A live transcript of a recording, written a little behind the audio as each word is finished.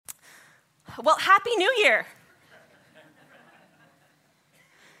Well, Happy New Year.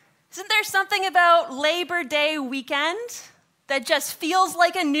 Isn't there something about Labor Day weekend that just feels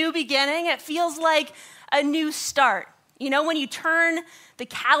like a new beginning? It feels like a new start. You know, when you turn the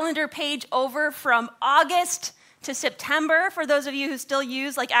calendar page over from August to September, for those of you who still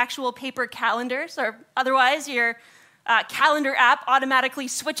use like actual paper calendars, or otherwise your calendar app automatically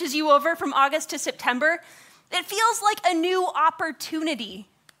switches you over from August to September, it feels like a new opportunity,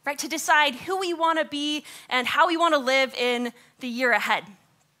 right, to decide who we want to be and how we want to live in the year ahead.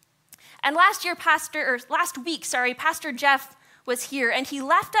 And last week, Pastor Jeff was here, and he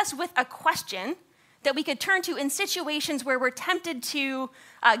left us with a question that we could turn to in situations where we're tempted to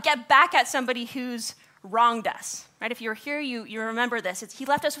get back at somebody who's wronged us. Right? If you're here, you remember this. He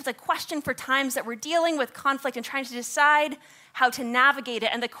left us with a question for times that we're dealing with conflict and trying to decide how to navigate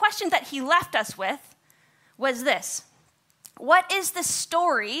it. And the question that he left us with was this: what is the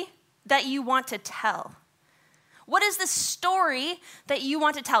story that you want to tell? What is the story that you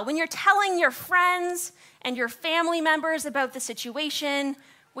want to tell? When you're telling your friends and your family members about the situation,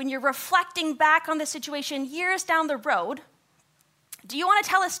 when you're reflecting back on the situation years down the road, do you want to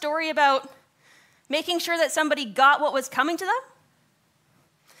tell a story about making sure that somebody got what was coming to them?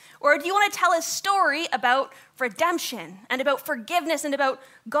 Or do you want to tell a story about redemption and about forgiveness and about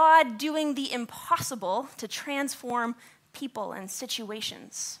God doing the impossible to transform people and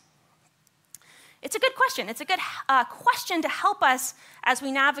situations? It's a good question. It's a good question to help us as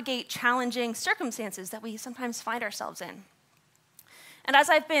we navigate challenging circumstances that we sometimes find ourselves in. And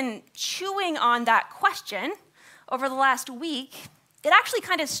as I've been chewing on that question over the last week, it actually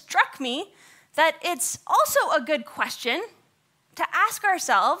kind of struck me that it's also a good question to ask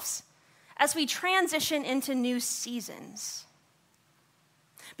ourselves as we transition into new seasons.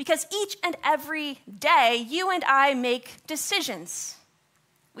 Because each and every day, you and I make decisions.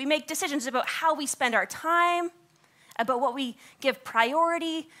 We make decisions about how we spend our time, about what we give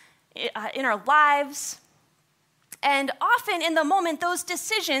priority in our lives. And often in the moment, those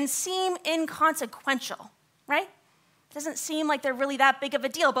decisions seem inconsequential, right? It doesn't seem like they're really that big of a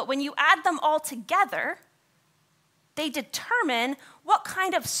deal. But when you add them all together, they determine what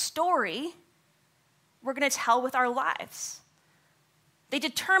kind of story we're going to tell with our lives. They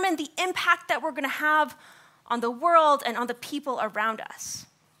determine the impact that we're going to have on the world and on the people around us.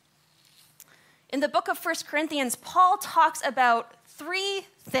 In the book of 1 Corinthians, Paul talks about three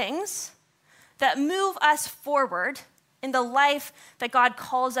things that move us forward in the life that God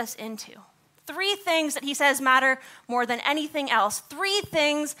calls us into. Three things that he says matter more than anything else. Three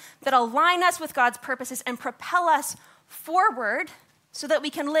things that align us with God's purposes and propel us forward so that we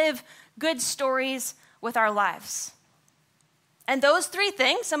can live good stories with our lives. And those three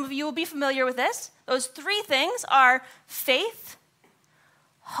things, some of you will be familiar with this, those three things are faith,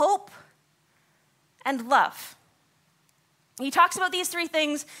 hope, and love. He talks about these three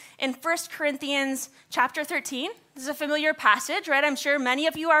things in 1 Corinthians chapter 13. This is a familiar passage, right? I'm sure many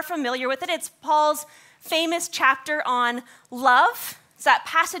of you are familiar with it. It's Paul's famous chapter on love. It's that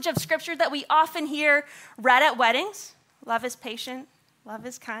passage of scripture that we often hear read at weddings. Love is patient, love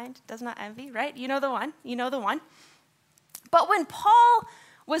is kind, does not envy, right? You know the one. But when Paul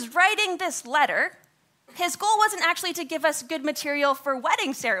was writing this letter, his goal wasn't actually to give us good material for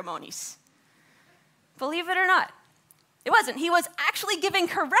wedding ceremonies. Believe it or not, it wasn't. He was actually giving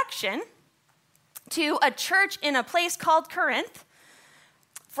correction to a church in a place called Corinth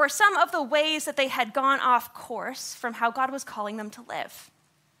for some of the ways that they had gone off course from how God was calling them to live.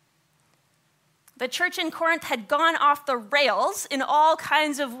 The church in Corinth had gone off the rails in all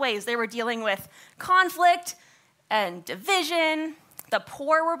kinds of ways. They were dealing with conflict and division. The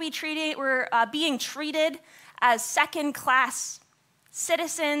poor were being treated as second-class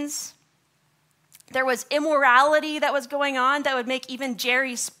citizens. There was immorality that was going on that would make even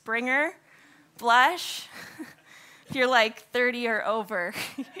Jerry Springer blush. If you're like 30 or over,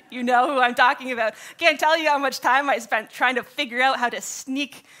 you know who I'm talking about. Can't tell you how much time I spent trying to figure out how to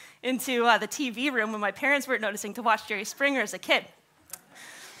sneak into the TV room when my parents weren't noticing to watch Jerry Springer as a kid.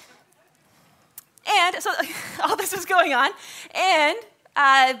 And so all this was going on, and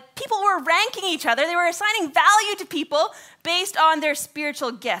people were ranking each other. They were assigning value to people based on their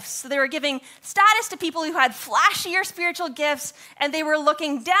spiritual gifts. So they were giving status to people who had flashier spiritual gifts, and they were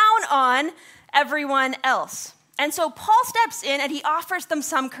looking down on everyone else. And so Paul steps in and he offers them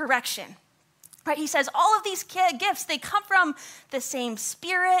some correction. Right? He says, all of these gifts, they come from the same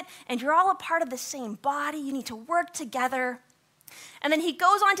spirit, and you're all a part of the same body. You need to work together. And then he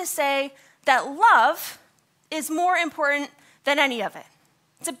goes on to say that love is more important than any of it.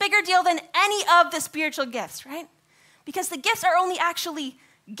 It's a bigger deal than any of the spiritual gifts, right? Because the gifts are only actually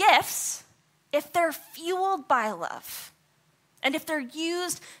gifts if they're fueled by love and if they're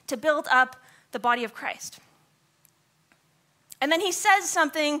used to build up the body of Christ. And then he says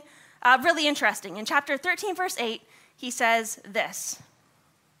something really interesting. In chapter 13, verse 8, he says this: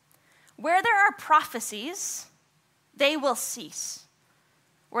 "Where there are prophecies, they will cease.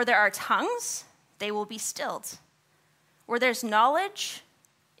 Where there are tongues, they will be stilled. Where there's knowledge,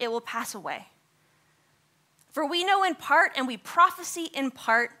 it will pass away. For we know in part and we prophesy in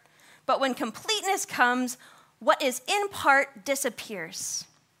part, but when completeness comes, what is in part disappears.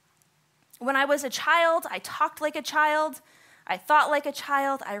 When I was a child, I talked like a child, I thought like a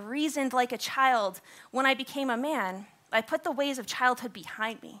child, I reasoned like a child. When I became a man, I put the ways of childhood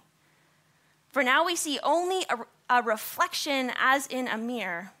behind me. For now we see only a reflection as in a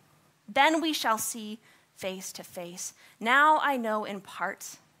mirror. Then we shall see face to face. Now I know in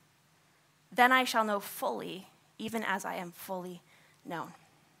part. Then I shall know fully, even as I am fully known."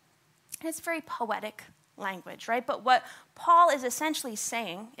 And it's very poetic language, right? But what Paul is essentially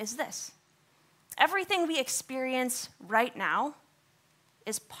saying is this: everything we experience right now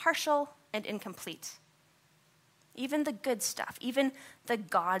is partial and incomplete. Even the good stuff, even the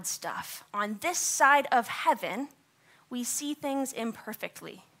God stuff. On this side of heaven, we see things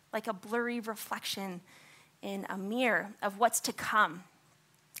imperfectly, like a blurry reflection in a mirror of what's to come.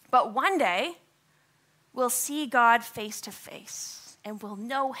 But one day, we'll see God face to face, and we'll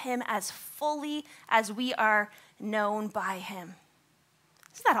know him as fully as we are known by him.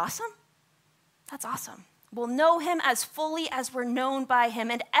 Isn't that awesome? That's awesome. We'll know him as fully as we're known by him,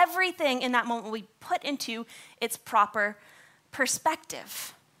 and everything in that moment will be put into its proper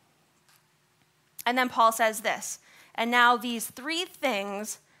perspective. And then Paul says this: "And now these three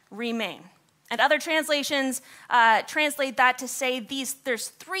things remain." And other translations translate that to say there's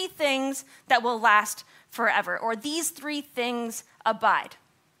three things that will last forever, or these three things abide.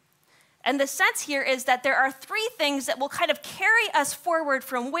 And the sense here is that there are three things that will kind of carry us forward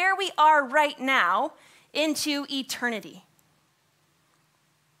from where we are right now into eternity.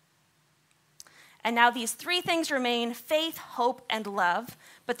 And now these three things remain: faith, hope, and love.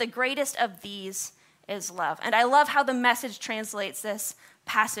 But the greatest of these is love. And I love how the Message translates this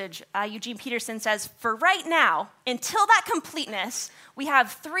passage. Eugene Peterson says, "For right now, until that completeness, we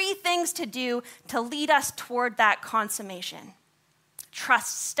have three things to do to lead us toward that consummation: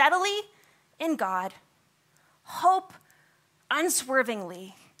 trust steadily in God, hope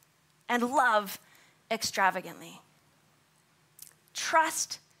unswervingly, and love extravagantly."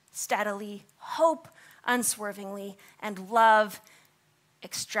 Trust steadily, hope unswervingly, and love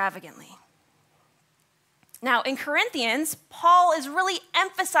extravagantly. Now, in Corinthians, Paul is really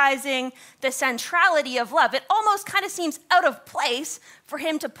emphasizing the centrality of love. It almost kind of seems out of place for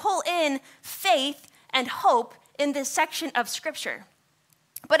him to pull in faith and hope in this section of Scripture.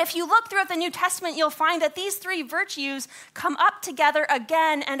 But if you look throughout the New Testament, you'll find that these three virtues come up together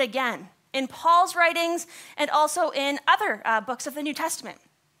again and again in Paul's writings and also in other books of the New Testament.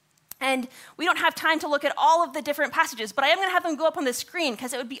 And we don't have time to look at all of the different passages, but I am going to have them go up on the screen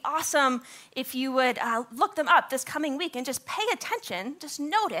because it would be awesome if you would look them up this coming week and just pay attention, just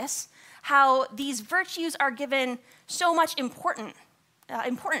notice how these virtues are given so much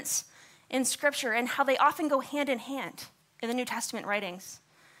importance in Scripture and how they often go hand in hand in the New Testament writings.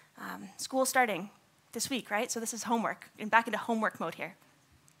 School starting this week, right? So this is homework, and back into homework mode here.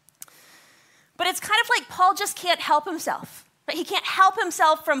 But it's kind of like Paul just can't help himself. But he can't help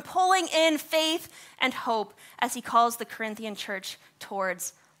himself from pulling in faith and hope as he calls the Corinthian church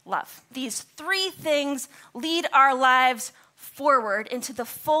towards love. These three things lead our lives forward into the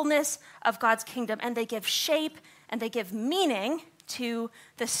fullness of God's kingdom, and they give shape and they give meaning to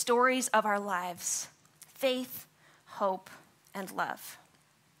the stories of our lives: faith, hope, and love.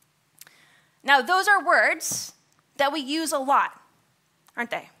 Now, those are words that we use a lot, aren't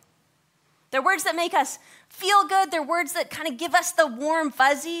they? They're words that make us feel good. They're words that kind of give us the warm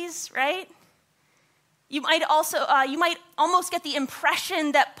fuzzies, right? You might almost get the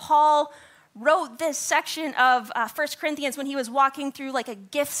impression that Paul wrote this section of 1 Corinthians when he was walking through like a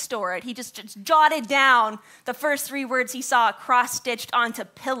gift store. He just jotted down the first three words he saw cross-stitched onto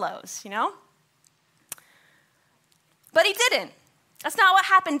pillows, you know? But he didn't. That's not what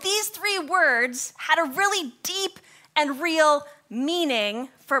happened. These three words had a really deep and real meaning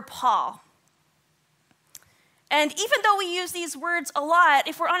for Paul. And even though we use these words a lot,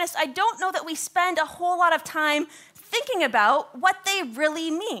 if we're honest, I don't know that we spend a whole lot of time thinking about what they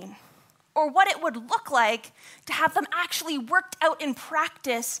really mean or what it would look like to have them actually worked out in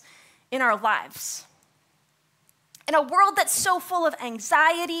practice in our lives. In a world that's so full of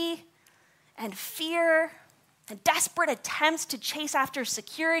anxiety and fear and desperate attempts to chase after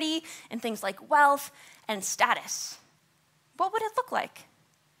security and things like wealth and status. What would it look like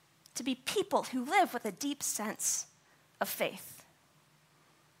to be people who live with a deep sense of faith?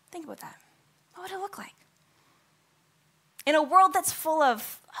 Think about that. What would it look like? In a world that's full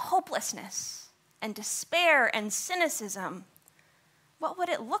of hopelessness and despair and cynicism, what would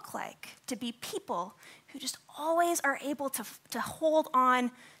it look like to be people who just always are able to hold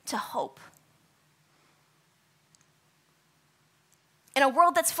on to hope? In a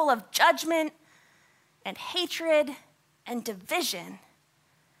world that's full of judgment and hatred and division,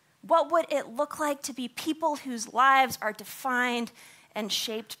 what would it look like to be people whose lives are defined and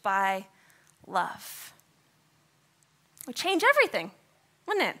shaped by love? It would change everything,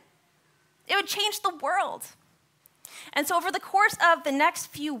 wouldn't it? It would change the world. And so over the course of the next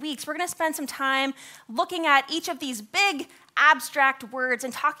few weeks, we're going to spend some time looking at each of these big abstract words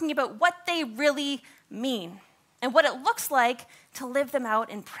and talking about what they really mean and what it looks like to live them out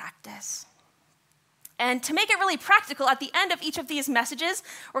in practice. And to make it really practical, at the end of each of these messages,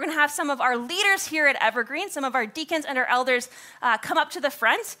 we're going to have some of our leaders here at Evergreen, some of our deacons and our elders come up to the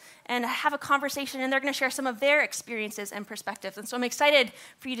front and have a conversation, and they're going to share some of their experiences and perspectives. And so I'm excited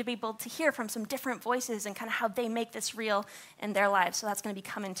for you to be able to hear from some different voices and kind of how they make this real in their lives. So that's going to be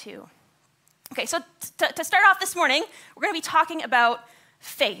coming too. Okay, so to start off this morning, we're going to be talking about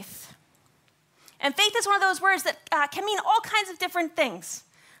faith. And faith is one of those words that can mean all kinds of different things,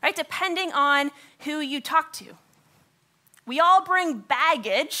 right? Depending on who you talk to. We all bring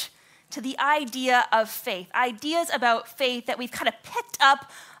baggage to the idea of faith, ideas about faith that we've kind of picked up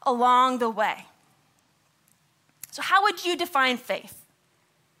along the way. So how would you define faith?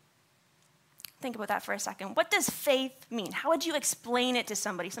 Think about that for a second. What does faith mean? How would you explain it to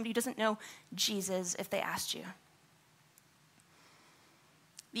somebody who doesn't know Jesus if they asked you?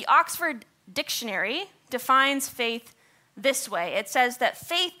 The Oxford Dictionary defines faith this way. It says that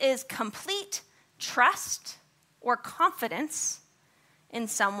faith is complete trust or confidence in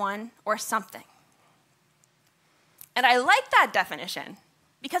someone or something. And I like that definition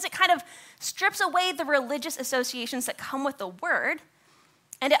because it kind of strips away the religious associations that come with the word,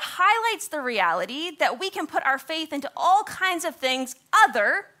 and it highlights the reality that we can put our faith into all kinds of things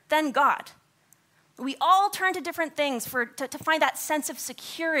other than God. We all turn to different things to find that sense of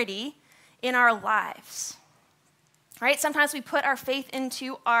security in our lives. Right? Sometimes we put our faith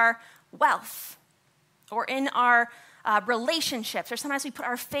into our wealth or in our relationships, or sometimes we put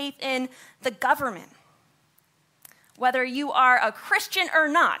our faith in the government. Whether you are a Christian or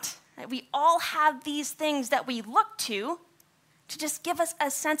not, right? We all have these things that we look to just give us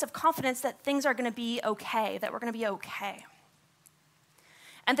a sense of confidence that things are going to be okay, that we're going to be okay.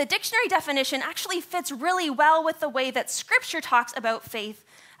 And the dictionary definition actually fits really well with the way that Scripture talks about faith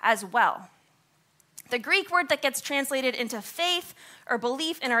as well. The Greek word that gets translated into faith or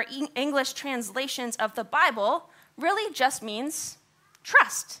belief in our English translations of the Bible really just means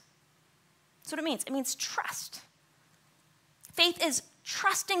trust. That's what it means. It means trust. Faith is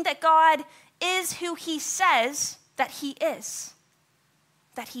trusting that God is who he says that he is,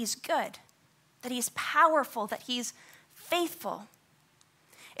 that he's good, that he's powerful, that he's faithful.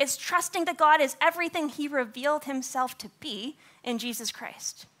 It's trusting that God is everything he revealed himself to be in Jesus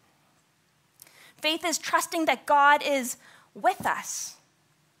Christ. Faith is trusting that God is with us,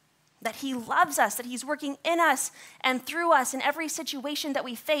 that he loves us, that he's working in us and through us in every situation that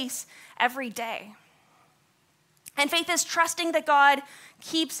we face every day. And faith is trusting that God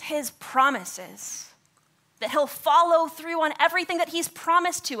keeps his promises, that he'll follow through on everything that he's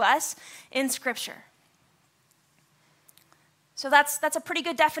promised to us in Scripture. So that's a pretty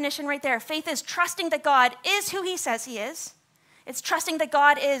good definition right there. Faith is trusting that God is who he says he is. It's trusting that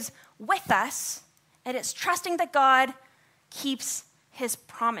God is with us. And it's trusting that God keeps his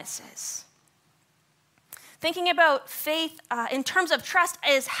promises. Thinking about faith in terms of trust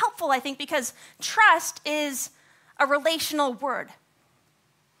is helpful, I think, because trust is a relational word.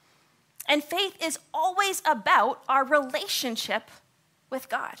 And faith is always about our relationship with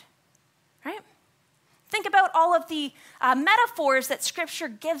God, right? Think about all of the metaphors that Scripture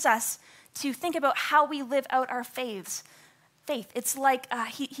gives us to think about how we live out our faith. It's like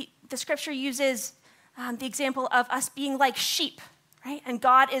the Scripture uses the example of us being like sheep, right? And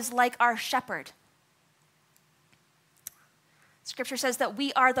God is like our shepherd. Scripture says that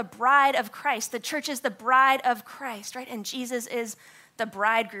we are the bride of Christ. The church is the bride of Christ, right? And Jesus is the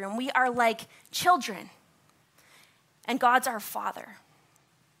bridegroom. We are like children, and God's our Father.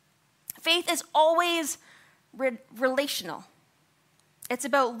 Faith is always relational. It's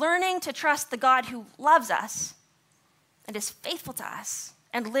about learning to trust the God who loves us and is faithful to us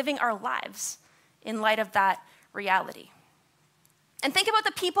and living our lives in light of that reality. And think about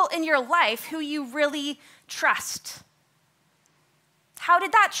the people in your life who you really trust. How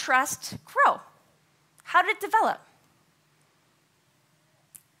did that trust grow? How did it develop?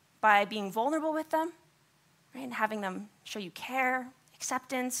 By being vulnerable with them, right? And having them show you care,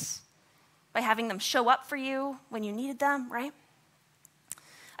 acceptance, by having them show up for you when you needed them, right?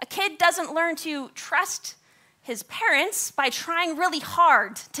 A kid doesn't learn to trust his parents by trying really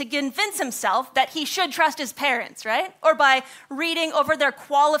hard to convince himself that he should trust his parents, right? Or by reading over their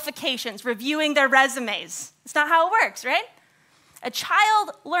qualifications, reviewing their resumes. It's not how it works, right? A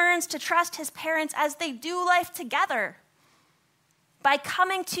child learns to trust his parents as they do life together, by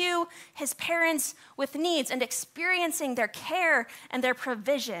coming to his parents with needs and experiencing their care and their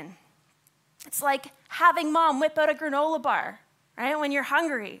provision. It's like having mom whip out a granola bar, right, when you're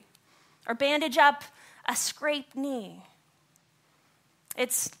hungry, or bandage up a scraped knee.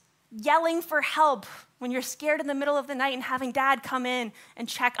 It's yelling for help when you're scared in the middle of the night and having dad come in and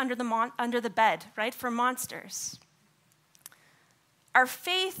check under the bed, right, for monsters. Our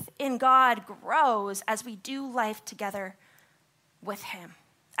faith in God grows as we do life together with him,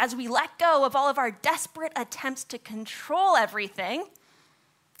 as we let go of all of our desperate attempts to control everything,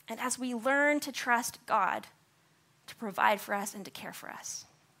 and as we learn to trust God to provide for us and to care for us.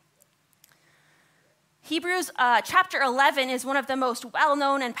 Hebrews chapter 11 is one of the most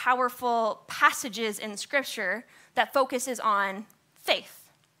well-known and powerful passages in Scripture that focuses on faith.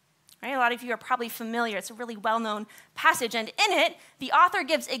 Right? A lot of you are probably familiar. It's a really well-known passage, and in it, the author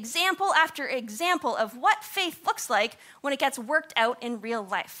gives example after example of what faith looks like when it gets worked out in real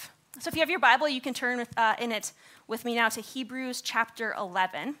life. So if you have your Bible, you can turn in it with me now to Hebrews chapter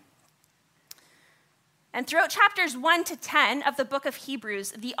 11. And throughout chapters 1 to 10 of the book of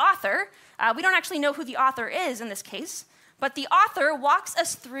Hebrews, the author, we don't actually know who the author is in this case, but the author walks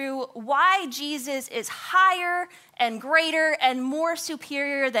us through why Jesus is higher and greater and more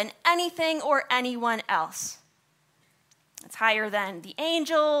superior than anything or anyone else. It's higher than the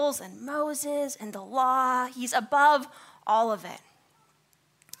angels and Moses and the law. He's above all of it.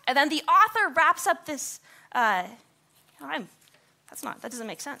 And then the author wraps up this, that doesn't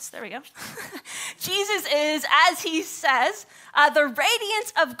make sense. There we go. Jesus is, as he says, the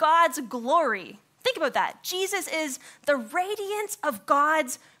radiance of God's glory. Think about that. Jesus is the radiance of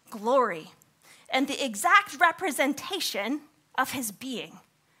God's glory and the exact representation of his being,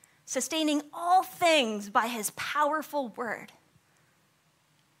 sustaining all things by his powerful word.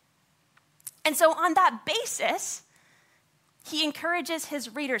 And so on that basis, he encourages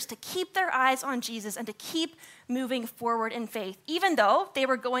his readers to keep their eyes on Jesus and to keep moving forward in faith, even though they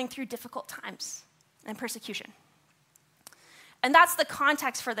were going through difficult times and persecution. And that's the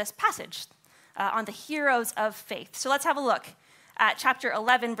context for this passage on the heroes of faith. So let's have a look at chapter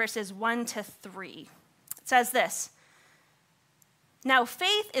 11, verses 1 to 3. It says this: "Now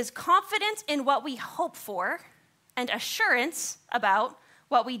faith is confidence in what we hope for and assurance about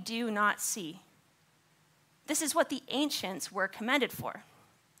what we do not see. This is what the ancients were commended for."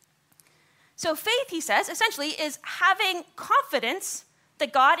 So faith, he says, essentially is having confidence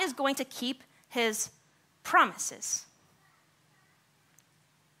that God is going to keep his promises.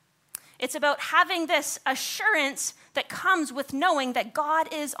 It's about having this assurance that comes with knowing that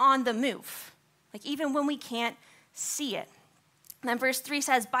God is on the move, like even when we can't see it. And then verse 3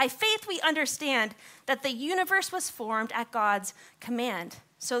 says, "By faith we understand that the universe was formed at God's command,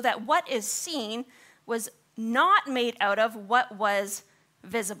 so that what is seen was not made out of what was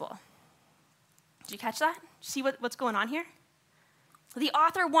visible." Did you catch that? See what's going on here? The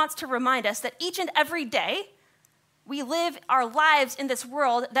author wants to remind us that each and every day we live our lives in this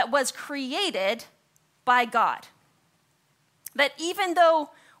world that was created by God. That even though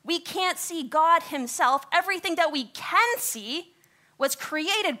we can't see God himself, everything that we can see was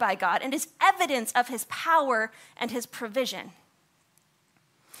created by God and is evidence of his power and his provision.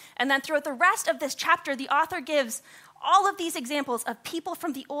 And then throughout the rest of this chapter, the author gives all of these examples of people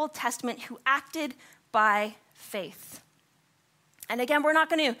from the Old Testament who acted by faith. And again, we're not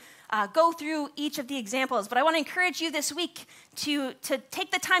going to go through each of the examples, but I want to encourage you this week to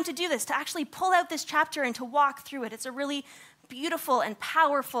take the time to do this, to actually pull out this chapter and to walk through it. It's a really beautiful and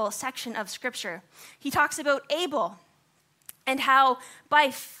powerful section of Scripture. He talks about Abel and how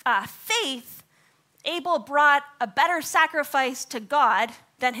by faith, Abel brought a better sacrifice to God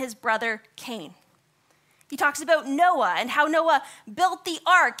than his brother Cain. He talks about Noah and how Noah built the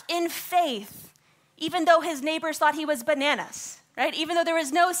ark in faith, even though his neighbors thought he was bananas. Right? Even though there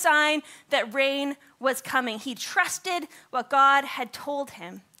was no sign that rain was coming, he trusted what God had told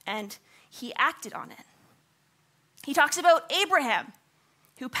him, and he acted on it. He talks about Abraham,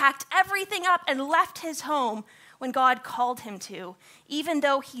 who packed everything up and left his home when God called him to, even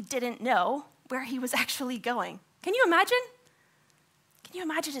though he didn't know where he was actually going. Can you imagine? Can you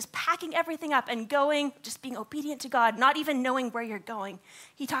imagine just packing everything up and going, just being obedient to God, not even knowing where you're going?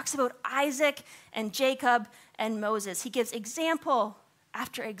 He talks about Isaac and Jacob and Moses. He gives example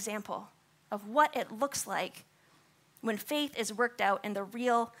after example of what it looks like when faith is worked out in the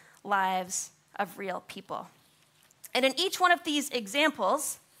real lives of real people. And in each one of these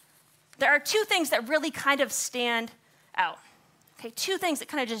examples, there are two things that really kind of stand out. Okay, two things that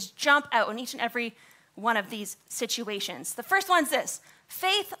kind of just jump out in each and every one of these situations. The first one's this: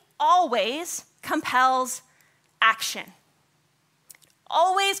 faith always compels action.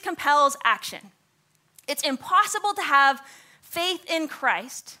 Always compels action. It's impossible to have faith in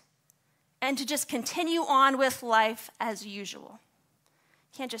Christ and to just continue on with life as usual.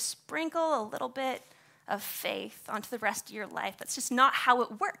 You can't just sprinkle a little bit of faith onto the rest of your life. That's just not how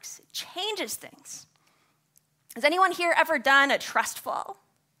it works. It changes things. Has anyone here ever done a trust fall?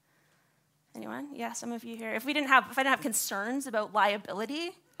 Anyone? Yeah, some of you here. If I didn't have concerns about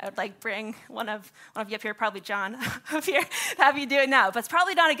liability, I would bring one of you up here, probably John up here, have you do it now. But it's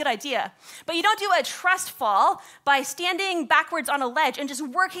probably not a good idea. But you don't do a trust fall by standing backwards on a ledge and just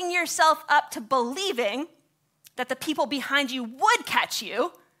working yourself up to believing that the people behind you would catch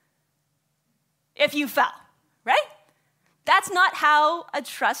you if you fell, right? That's not how a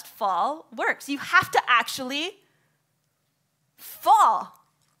trust fall works. You have to actually fall.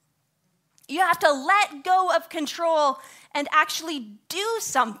 You have to let go of control and actually do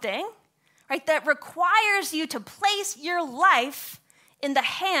something, right, that requires you to place your life in the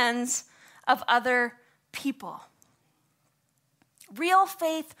hands of other people. Real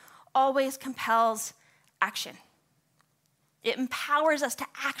faith always compels action. It empowers us to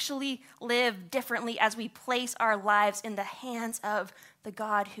actually live differently as we place our lives in the hands of the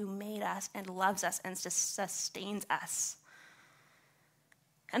God who made us and loves us and sustains us.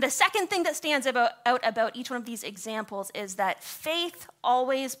 And the second thing that stands out about each one of these examples is that faith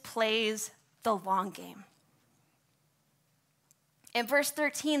always plays the long game. In verse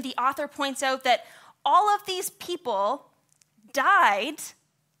 13, the author points out that all of these people died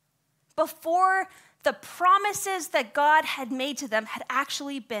before the promises that God had made to them had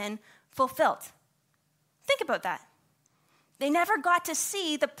actually been fulfilled. Think about that. They never got to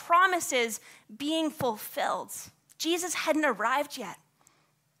see the promises being fulfilled. Jesus hadn't arrived yet.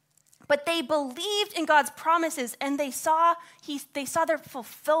 But they believed in God's promises, and they saw their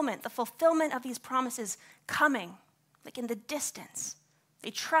fulfillment, the fulfillment of these promises coming, like in the distance.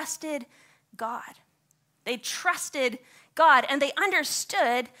 They trusted God. They trusted God, and they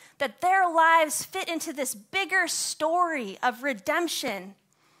understood that their lives fit into this bigger story of redemption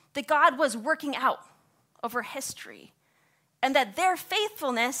that God was working out over history, and that their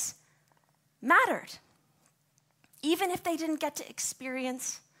faithfulness mattered, even if they didn't get to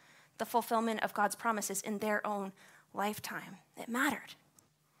experience the fulfillment of God's promises in their own lifetime. It mattered.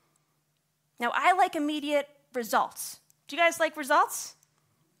 Now, I like immediate results. Do you guys like results?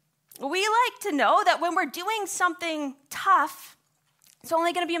 We like to know that when we're doing something tough, it's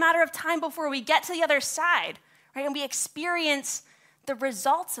only going to be a matter of time before we get to the other side, right? And we experience the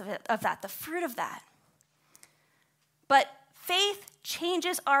results of that, the fruit of that. But faith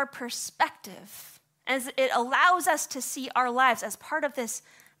changes our perspective as it allows us to see our lives as part of this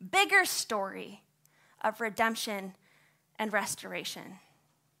bigger story of redemption and restoration.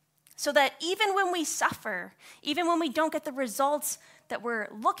 So that even when we suffer, even when we don't get the results that we're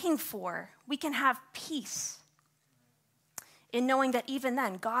looking for, we can have peace in knowing that even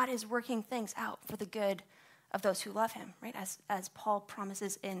then, God is working things out for the good of those who love him, right? As Paul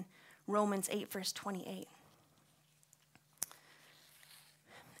promises in Romans 8, verse 28.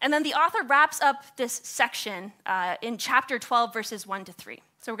 And then the author wraps up this section in chapter 12, verses 1-3.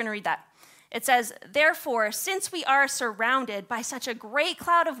 So we're going to read that. It says, "Therefore, since we are surrounded by such a great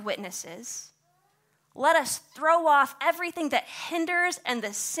cloud of witnesses, let us throw off everything that hinders and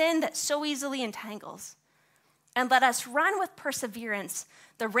the sin that so easily entangles. And let us run with perseverance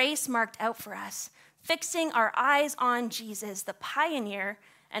the race marked out for us, fixing our eyes on Jesus, the pioneer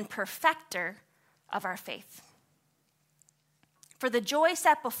and perfecter of our faith. For the joy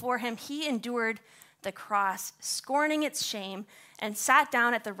set before him, he endured the cross, scorning its shame, and sat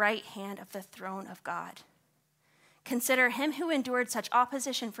down at the right hand of the throne of God. Consider him who endured such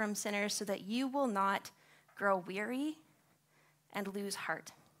opposition from sinners so that you will not grow weary and lose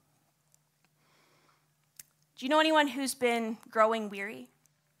heart." Do you know anyone who's been growing weary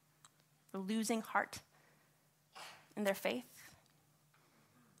or losing heart in their faith?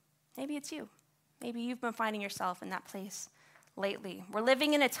 Maybe it's you. Maybe you've been finding yourself in that place lately. We're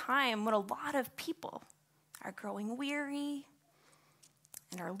living in a time when a lot of people are growing weary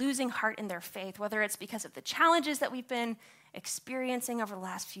and are losing heart in their faith, whether it's because of the challenges that we've been experiencing over the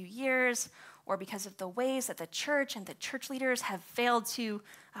last few years, or because of the ways that the church and the church leaders have failed to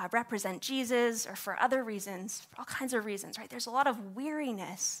represent Jesus, or for other reasons, for all kinds of reasons, right? There's a lot of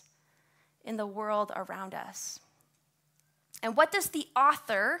weariness in the world around us. And what does the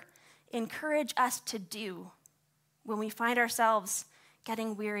author encourage us to do when we find ourselves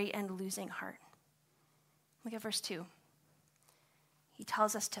getting weary and losing heart? Look at verse 2. He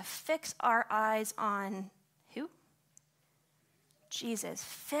tells us to fix our eyes on who? Jesus.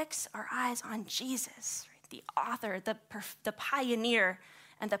 Fix our eyes on Jesus, right? The author, the pioneer,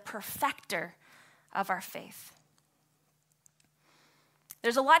 and the perfecter of our faith.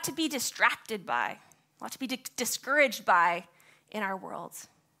 There's a lot to be distracted by, a lot to be discouraged by in our world.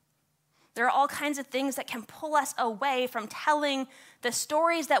 There are all kinds of things that can pull us away from telling the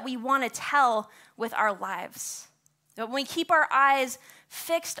stories that we want to tell with our lives. But when we keep our eyes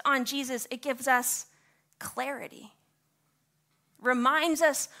fixed on Jesus, it gives us clarity. Reminds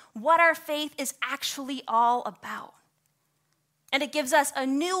us what our faith is actually all about. And it gives us a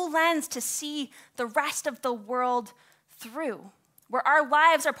new lens to see the rest of the world through, where our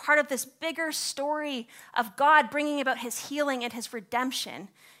lives are part of this bigger story of God bringing about his healing and his redemption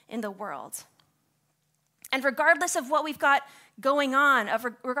in the world. And regardless of what we've got going on,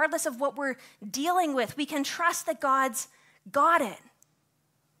 regardless of what we're dealing with, we can trust that God's got it.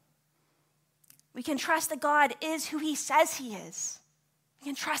 We can trust that God is who he says he is. We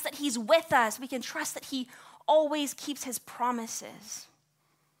can trust that he's with us. We can trust that he always keeps his promises.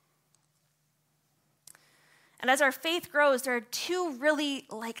 And as our faith grows, there are two really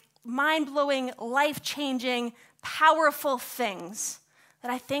mind-blowing, life-changing, powerful things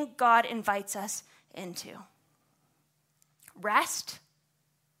that I think God invites us into. Rest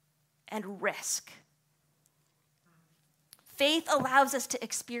and risk. Faith allows us to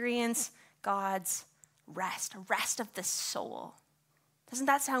experience God's rest of the soul. Doesn't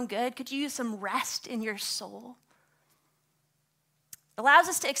that sound good? Could you use some rest in your soul? It allows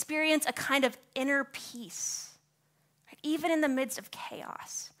us to experience a kind of inner peace, right? Even in the midst of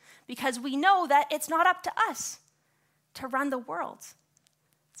chaos, because we know that it's not up to us to run the world.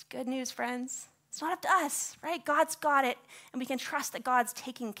 It's good news, friends. It's not up to us, right? God's got it, and we can trust that God's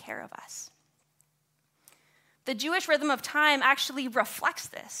taking care of us. The Jewish rhythm of time actually reflects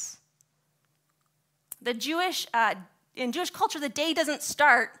this. In Jewish culture, the day doesn't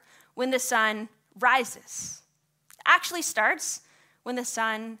start when the sun rises. It actually starts when the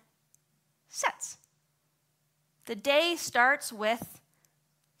sun sets. The day starts with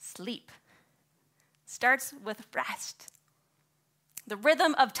sleep. It starts with rest. The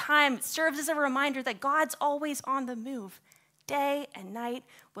rhythm of time serves as a reminder that God's always on the move, day and night,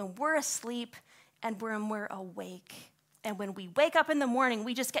 when we're asleep and when we're awake. And when we wake up in the morning,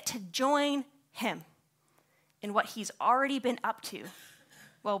 we just get to join him in what he's already been up to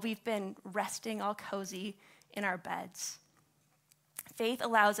while we've been resting all cozy in our beds. Faith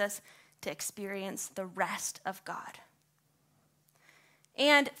allows us to experience the rest of God.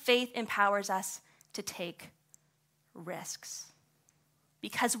 And faith empowers us to take risks,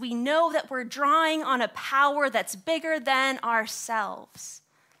 because we know that we're drawing on a power that's bigger than ourselves.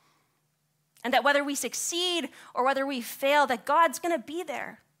 And that whether we succeed or whether we fail, that God's going to be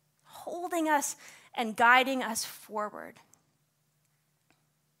there, holding us and guiding us forward.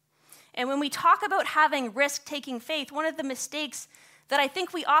 And when we talk about having risk-taking faith, one of the mistakes that I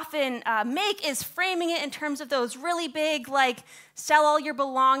think we often make is framing it in terms of those really big, sell all your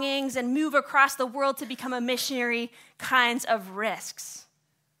belongings and move across the world to become a missionary kinds of risks,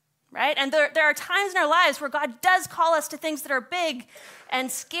 right? And there are times in our lives where God does call us to things that are big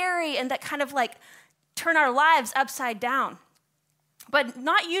and scary and that kind of turn our lives upside down, but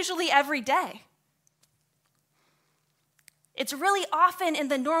not usually every day. It's really often in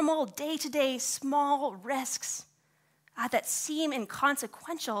the normal day-to-day small risks that seem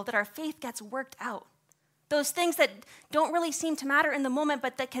inconsequential that our faith gets worked out. Those things that don't really seem to matter in the moment,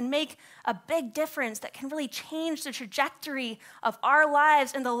 but that can make a big difference, that can really change the trajectory of our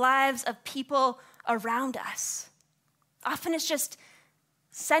lives and the lives of people around us. Often it's just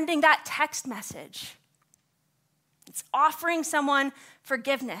sending that text message. It's offering someone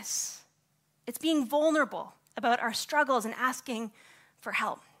forgiveness. It's being vulnerable about our struggles and asking for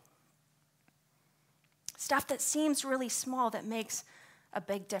help. Stuff that seems really small that makes a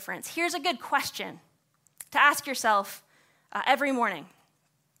big difference. Here's a good question to ask yourself every morning.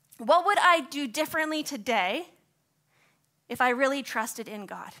 What would I do differently today if I really trusted in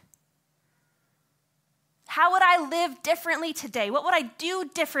God? How would I live differently today? What would I do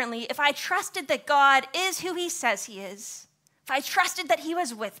differently if I trusted that God is who he says he is? If I trusted that he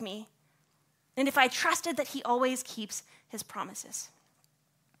was with me? And if I trusted that he always keeps his promises?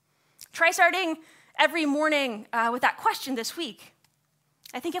 Try starting every morning with that question this week.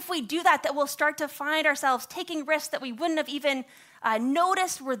 I think if we do that, that we'll start to find ourselves taking risks that we wouldn't have even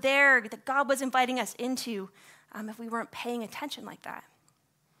noticed were there, that God was inviting us into if we weren't paying attention like that.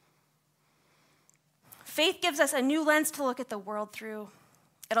 Faith gives us a new lens to look at the world through.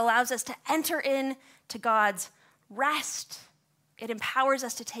 It allows us to enter into God's rest. It empowers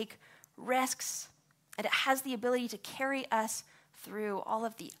us to take risks, and it has the ability to carry us through all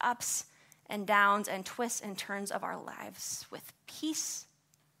of the ups and downs and twists and turns of our lives with peace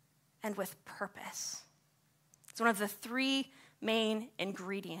and with purpose. It's one of the three main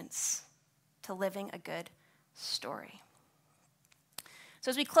ingredients to living a good story. So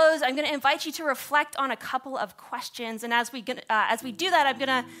as we close, I'm going to invite you to reflect on a couple of questions. And as we do that, I'm going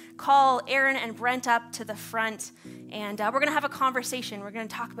to call Aaron and Brent up to the front, and we're going to have a conversation. We're going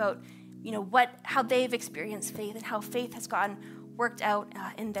to talk about, how they've experienced faith and how faith has gotten worked out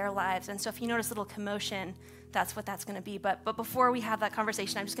in their lives. And so if you notice a little commotion, that's what that's going to be. But before we have that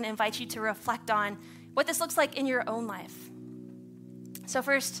conversation, I'm just going to invite you to reflect on what this looks like in your own life. So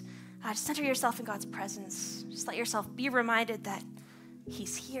first, just center yourself in God's presence. Just let yourself be reminded that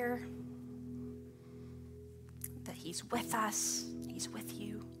he's here, that he's with us, he's with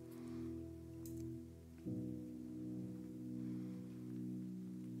you.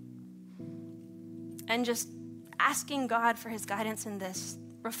 And just asking God for his guidance in this,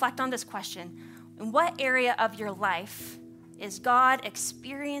 reflect on this question. In what area of your life is God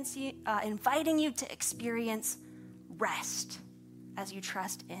inviting you to experience rest as you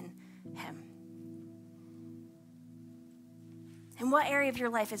trust in him? In what area of your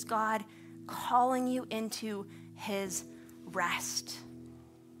life is God calling you into his rest?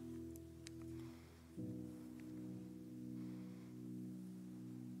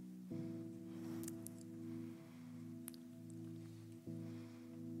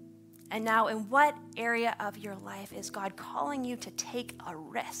 And now, in what area of your life is God calling you to take a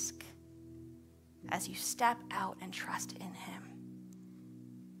risk as you step out and trust in him?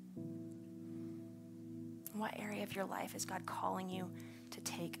 In what area of your life is God calling you to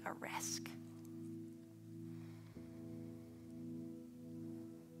take a risk?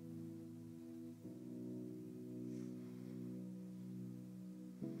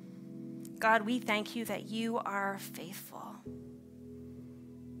 God, we thank you that you are faithful.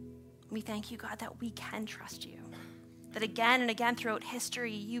 We thank you, God, that we can trust you. That again and again throughout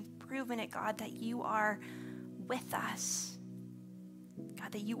history, you've proven it, God, that you are with us.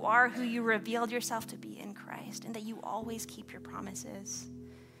 God, that you are who you revealed yourself to be in Christ, and that you always keep your promises.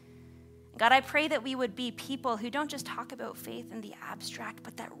 God, I pray that we would be people who don't just talk about faith in the abstract,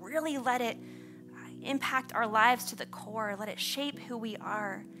 but that really let it impact our lives to the core, let it shape who we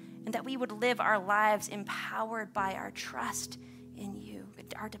are, and that we would live our lives empowered by our trust in you,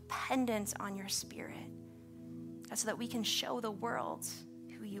 our dependence on your Spirit, so that we can show the world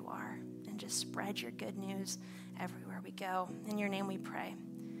who you are and just spread your good news everywhere we go. In your name we pray.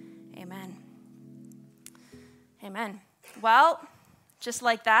 Amen. Amen. Well, just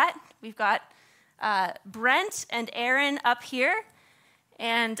like that, we've got Brent and Aaron up here.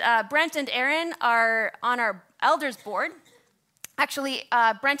 And Brent and Aaron are on our elders board. Actually,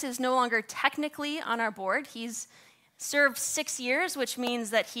 Brent is no longer technically on our board. He's served 6 years, which means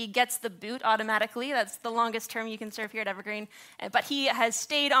that he gets the boot automatically. That's the longest term you can serve here at Evergreen. But he has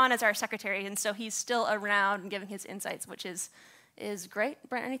stayed on as our secretary, and so he's still around and giving his insights, which is great.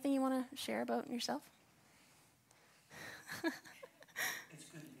 Brent, anything you want to share about yourself? It's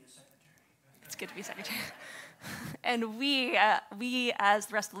good to be a secretary. It's good to be secretary. And we, as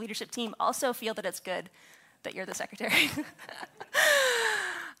the rest of the leadership team, also feel that it's good that you're the secretary.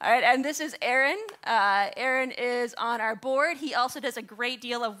 All right, and this is Aaron. Aaron is on our board. He also does a great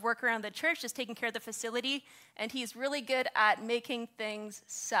deal of work around the church, just taking care of the facility, and he's really good at making things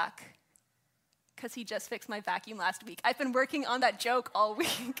suck, because he just fixed my vacuum last week. I've been working on that joke all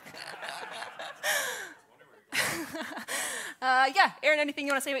week. Yeah, Aaron, anything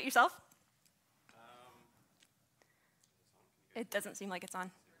you want to say about yourself? It doesn't seem like it's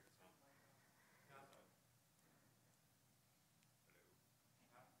on.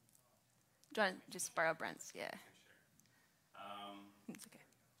 Do you want to just borrow Brent's? Yeah. It's okay.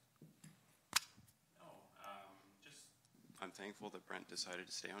 I'm thankful that Brent decided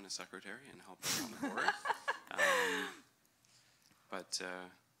to stay on as secretary and help us on the board.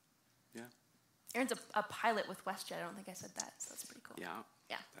 Yeah. Aaron's a pilot with WestJet. I don't think I said that, so that's pretty cool. Yeah,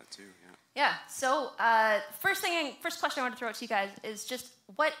 Yeah. That too, yeah. Yeah. So first question I want to throw out to you guys is just,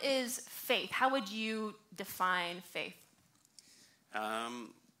 what is faith? How would you define faith? I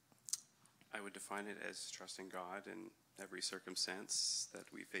would define it as trusting God in every circumstance that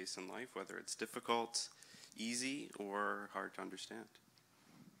we face in life, whether it's difficult, easy, or hard to understand.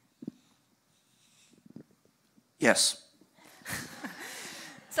 Yes.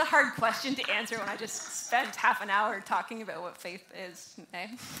 It's a hard question to answer when I just spent half an hour talking about what faith is. Eh?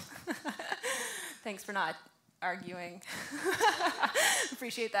 Thanks for not arguing.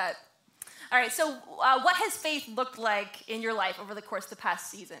 Appreciate that. All right, so what has faith looked like in your life over the course of the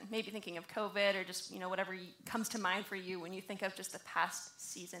past season? Maybe thinking of COVID or just, whatever comes to mind for you when you think of just the past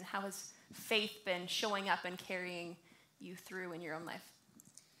season. How has faith been showing up and carrying you through in your own life?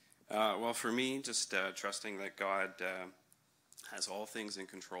 Well, for me, just trusting that God has all things in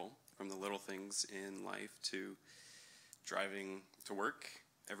control, from the little things in life to driving to work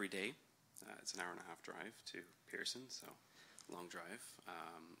every day. It's an hour and a half drive to Pearson, so long drive.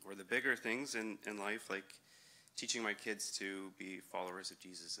 Or the bigger things in life, like teaching my kids to be followers of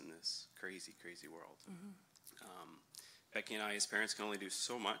Jesus in this crazy, crazy world. Mm-hmm. Becky and I, as parents, can only do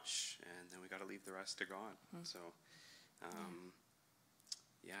so much, and then we got to leave the rest to God. Mm-hmm. So,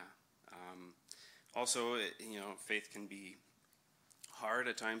 also, faith can be hard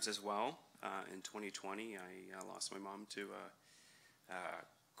at times as well. In 2020, I lost my mom to a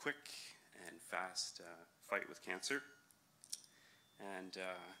quick and fast fight with cancer. And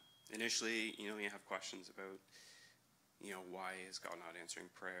initially, you have questions about, why is God not answering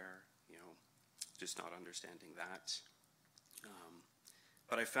prayer? Just not understanding that.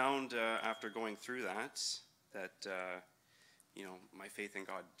 But I found after going through that my faith in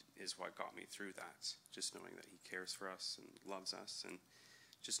God is what got me through that. Just knowing that He cares for us and loves us, and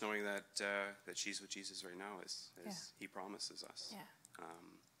just knowing that she's with Jesus right now as He promises us. Yeah.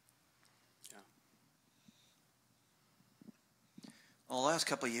 Well, the last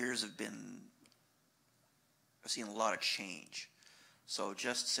couple of years I've seen a lot of change. So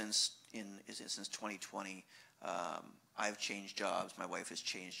just since 2020, I've changed jobs. My wife has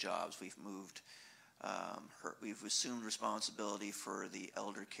changed jobs. We've moved. We've assumed responsibility for the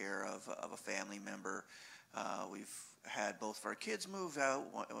elder care of a family member. We've had both of our kids move out.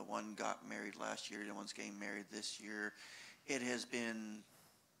 One got married last year, and one's getting married this year. It has been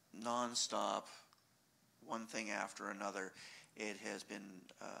nonstop, one thing after another. It has been,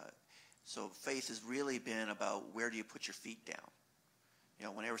 so faith has really been about where do you put your feet down?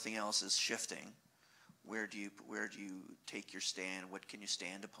 When everything else is shifting, where do you take your stand? What can you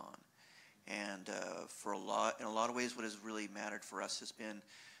stand upon? And in a lot of ways, what has really mattered for us has been,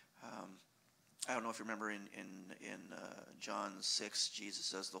 I don't know if you remember in John 6, Jesus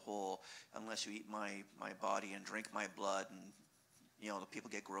says the whole, unless you eat my body and drink my blood, and the people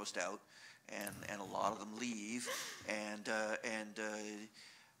get grossed out, and a lot of them leave, and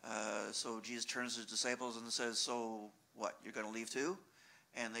so Jesus turns to his disciples and says, so what, you're going to leave too?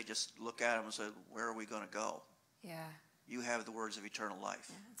 And they just look at him and say, where are we going to go? Yeah. You have the words of eternal life.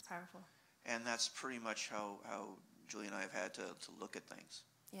 Yeah, it's powerful. And that's pretty much how Julie and I have had to look at things.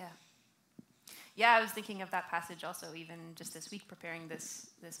 Yeah. Yeah, I was thinking of that passage also, even just this week, preparing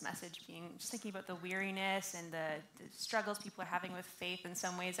this message, just thinking about the weariness and the struggles people are having with faith. In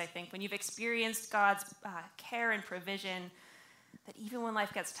some ways, I think when you've experienced God's care and provision, that even when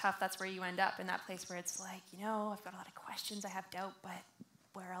life gets tough, that's where you end up, in that place where it's like, I've got a lot of questions, I have doubt, but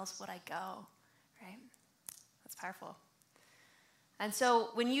where else would I go, right? That's powerful. And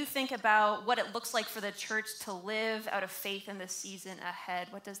so when you think about what it looks like for the church to live out of faith in this season ahead,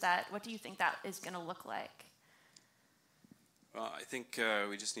 what do you think that is going to look like? Well, I think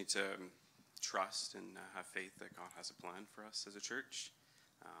we just need to trust and have faith that God has a plan for us as a church,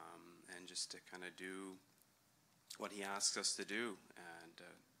 and just to kind of do what He asks us to do. And,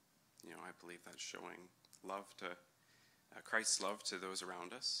 I believe that's showing love to Christ's love to those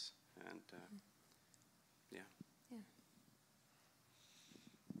around us. And, yeah.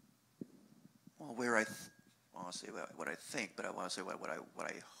 Well, I want to say what I think, but I want to say what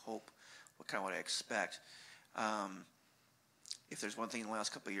I hope, what I expect. If there's one thing the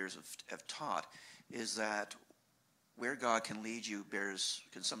last couple of years have taught, is that where God can lead you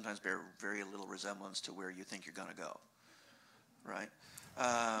can sometimes bear very little resemblance to where you think you're going to go, right?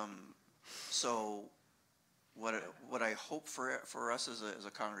 So what I hope for us as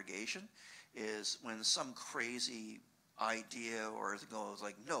a congregation is when some crazy idea or goes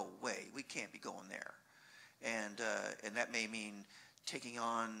like, no way, we can't be going there, and that may mean taking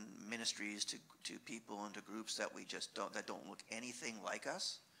on ministries to people and to groups that we just don't look anything like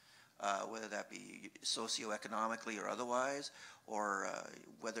us, whether that be socioeconomically or otherwise, or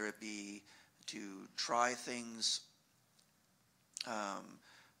whether it be to try things,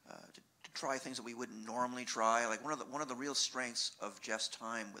 to try things that we wouldn't normally try. Like one of the real strengths of Jeff's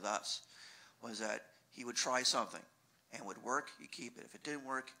time with us was that he would try something, and it would work, you keep it. If it didn't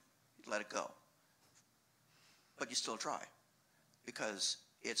work, you let it go. But you still try, because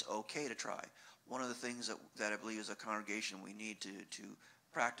it's okay to try. One of the things that I believe as a congregation we need to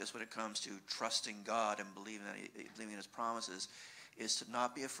practice when it comes to trusting God and believing in His promises is to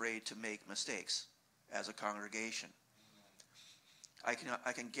not be afraid to make mistakes as a congregation. I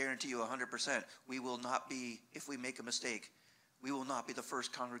can guarantee you 100%, we will not be, if we make a mistake, we will not be the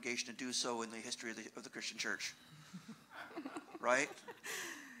first congregation to do so in the history of the Christian church. Right?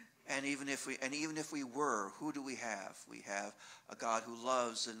 And even if we were, who do we have? We have a God who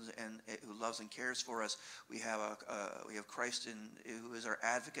loves and cares for us. We have Christ who is our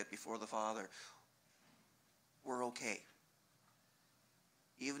advocate before the Father. We're okay.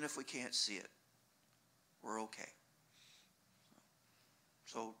 Even if we can't see it, we're okay.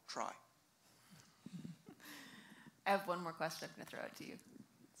 So try. I have one more question I'm going to throw out to you.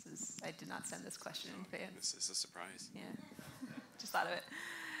 I did not send this question in advance. This is a surprise. Yeah, just thought of it.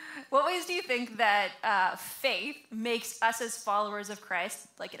 What ways do you think that faith makes us as followers of Christ,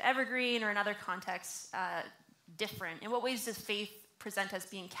 like at Evergreen or in other contexts, different? In what ways does faith present as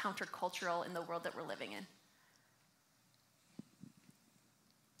being countercultural in the world that we're living in?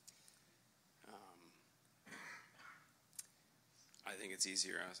 I think it's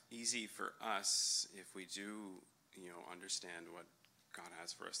easy for us if we do, understand what God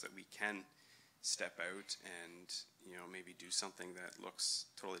has for us, that we can step out and, maybe do something that looks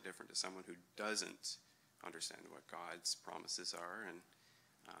totally different to someone who doesn't understand what God's promises are. And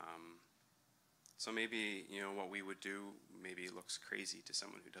so maybe, what we would do maybe looks crazy to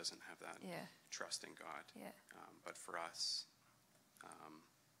someone who doesn't have that trust in God. Yeah. But for us,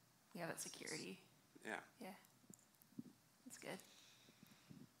 we have that security. Yeah. Yeah. That's good.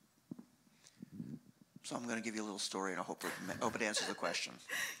 So I'm going to give you a little story, and I hope it answers the question.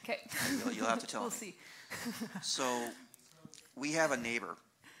 Okay. You'll have to tell me. We'll see. So we have a neighbor,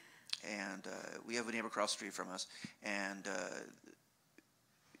 and we have a neighbor across the street from us, and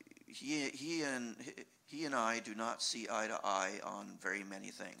he and I do not see eye to eye on very many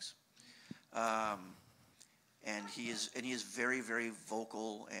things. And he is very, very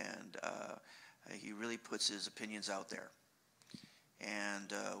vocal, and he really puts his opinions out there.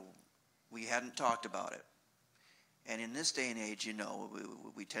 And we hadn't talked about it. And in this day and age,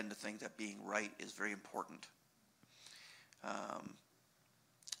 we tend to think that being right is very important.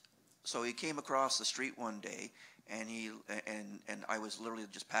 So he came across the street one day, and I was literally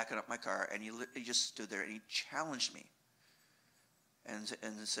just packing up my car, and he just stood there and he challenged me, and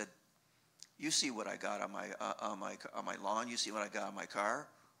said, "You see what I got on my lawn? You see what I got on my car?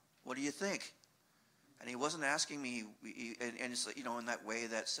 What do you think?" And he wasn't asking me, and it's in that way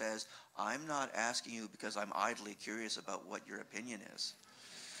that says, I'm not asking you because I'm idly curious about what your opinion is.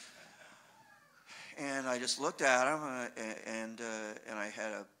 And I just looked at him, and I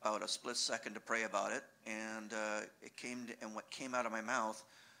had about a split second to pray about it, and what came out of my mouth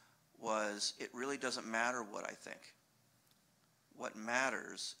was, it really doesn't matter what I think. What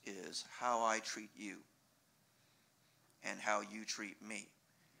matters is how I treat you and how you treat me.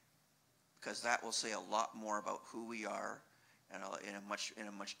 Because that will say a lot more about who we are, and in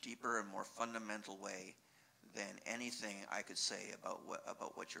a much deeper and more fundamental way than anything I could say about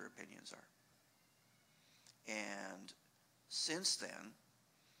what your opinions are. And since then,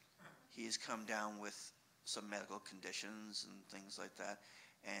 he's come down with some medical conditions and things like that,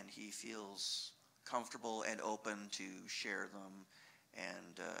 and he feels comfortable and open to share them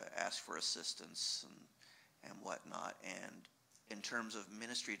and ask for assistance and whatnot. And in terms of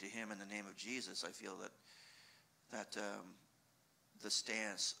ministry to him in the name of Jesus, I feel that the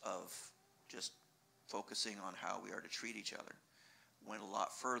stance of just focusing on how we are to treat each other went a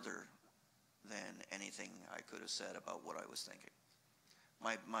lot further than anything I could have said about what I was thinking.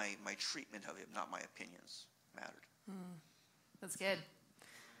 My treatment of him, not my opinions, mattered. That's good.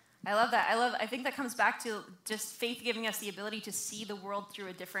 I love that. I think that comes back to just faith giving us the ability to see the world through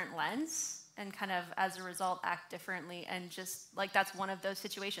a different lens, and kind of, as a result, act differently. And just, like, that's one of those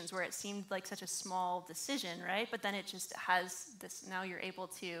situations where it seemed like such a small decision, right? But then it just has this, now you're able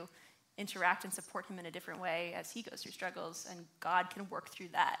to interact and support him in a different way as he goes through struggles, and God can work through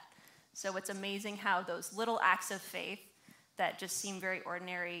that. So it's amazing how those little acts of faith that just seem very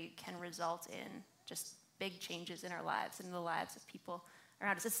ordinary can result in just big changes in our lives and in the lives of people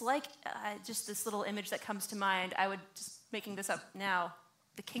around us. It's like just this little image that comes to mind. I would, just making this up now,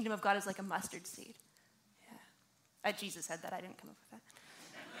 the kingdom of God is like a mustard seed. Yeah. Jesus said that. I didn't come up with that.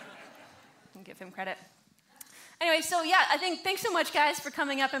 I'll give him credit. Anyway, so yeah, I think thanks so much, guys, for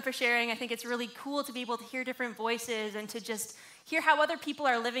coming up and for sharing. I think it's really cool to be able to hear different voices and to just hear how other people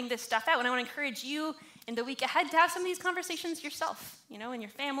are living this stuff out. And I want to encourage you in the week ahead to have some of these conversations yourself, in your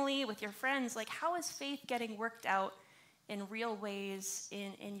family, with your friends. Like, how is faith getting worked out in real ways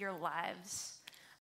in your lives?